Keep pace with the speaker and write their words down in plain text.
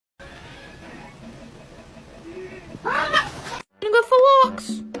I'm gonna go for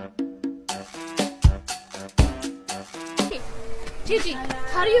walks. Hey, Gigi,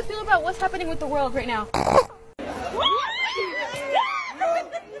 how do you feel about what's happening with the world right now?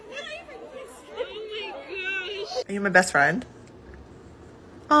 Are you my best friend?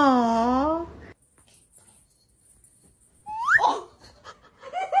 Aww. Oh.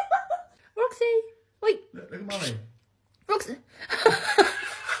 Roxy, wait. Look at mommy. Roxy.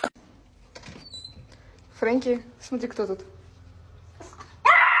 Фрэнки, смотри, кто тут.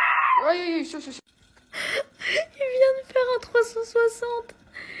 Ой-ой-ой, все. Il vient de faire un 360.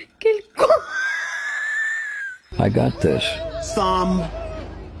 Quel con. I got this.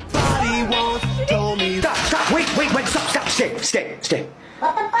 Somebody once told me. Stop! Wait! Stop! Stay!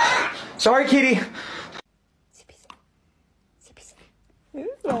 Sorry, kitty.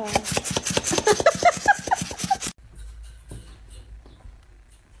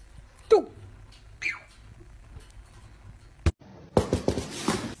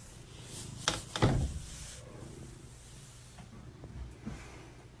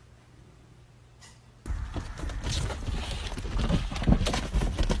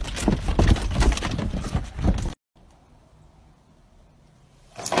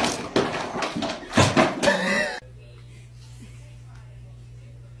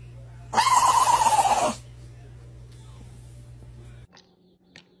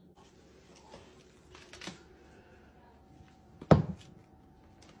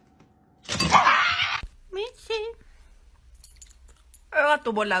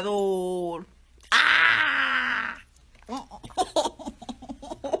 Gato volador. ¡Ah!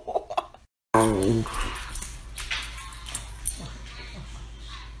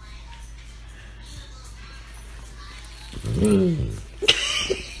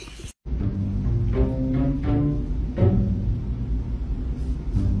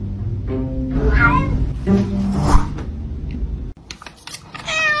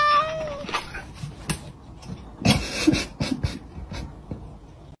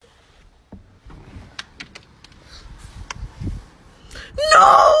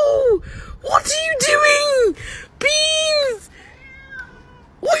 No! What are you doing? Beans!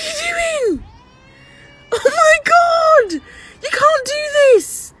 What are you doing? Oh my god! You can't do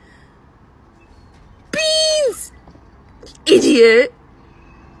this! Beans! Idiot!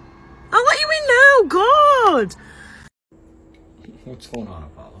 I'll let you in now, God! What's going on,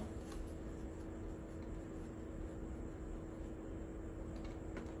 Apollo?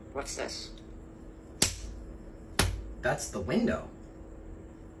 What's this? That's the window.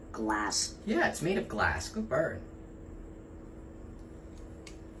 Glass. Yeah, it's made of glass. Good bird.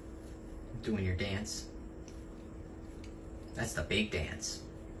 Doing your dance. That's the big dance.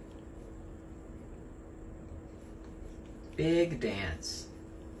 Big dance.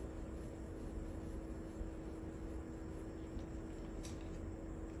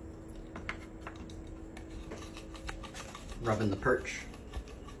 Rubbing the perch.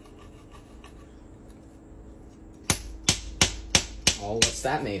 Oh, what's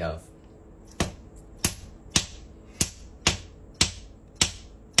that made of?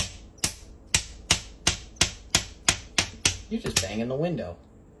 You're just banging the window.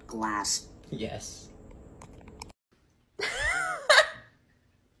 Glass. Yes.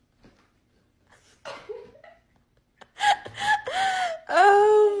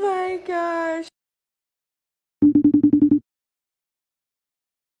 Oh my gosh.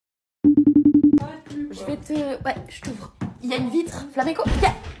 Je vais te... Ouais, je t'ouvre. Il y a une vitre. Flamenco, il y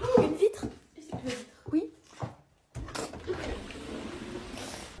a une vitre. Oui.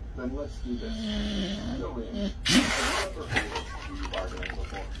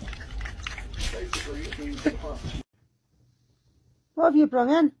 What have you brought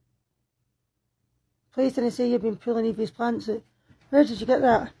in? Please didn't say you've been pulling Evie's pants out. Where did you get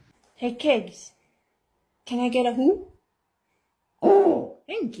that? Hey kids, can I get a who? Oh,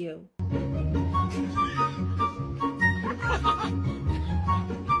 thank you.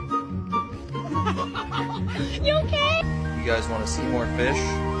 You okay? You guys want to see more fish?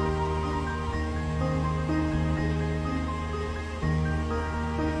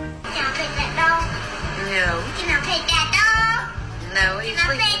 No. No, he's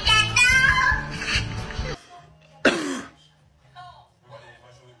like...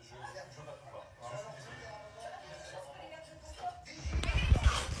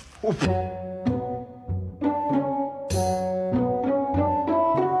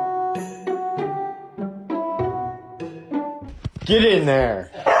 Get in there.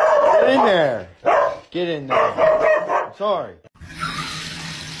 Get in there. Get in there. Sorry.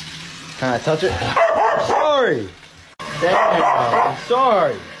 Can I touch it? Sorry. Damn, I'm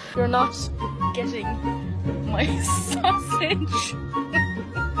sorry. You're not getting my sausage.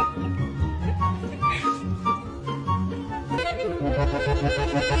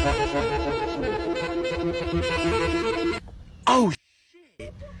 Oh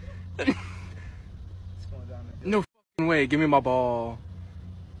shit! No fucking way! Give me my ball.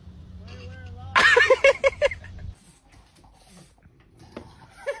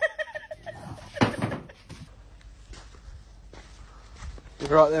 You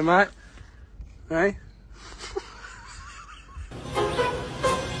right there, mate? Hey?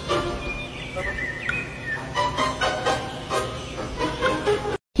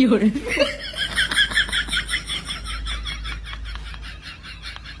 You're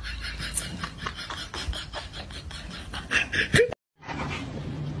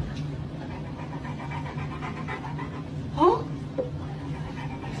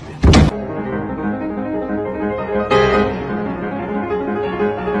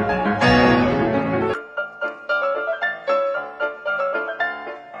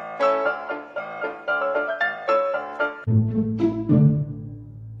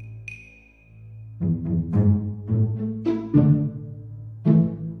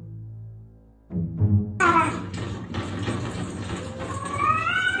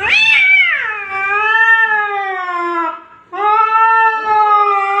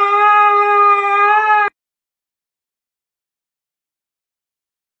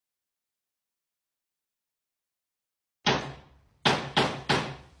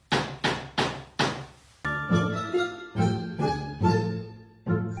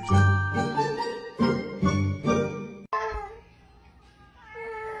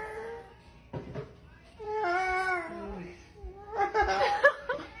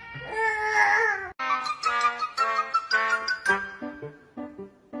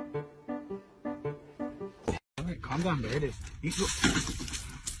Calm down, there it is.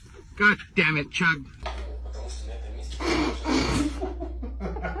 God damn it, Chug.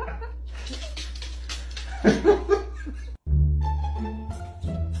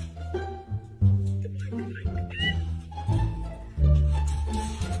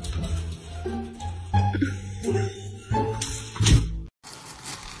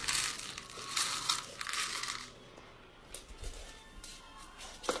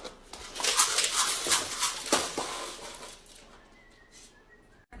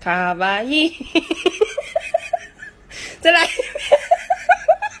 Kawaii. 再来一遍。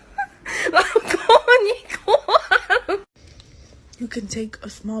老公，你过。 You can take a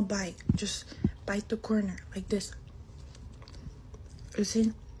small bite. Just bite the corner like this.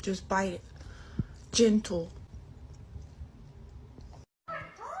 Listen, just bite it. Gentle.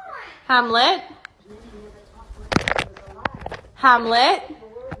 Hamlet. Hamlet.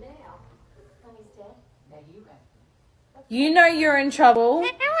 You know you're in trouble.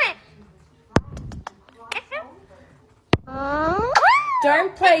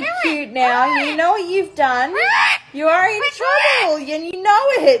 Don't play cute now. You know what you've done. You are in trouble and you know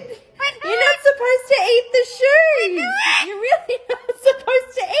it. You're not supposed to eat the shoes. You really know.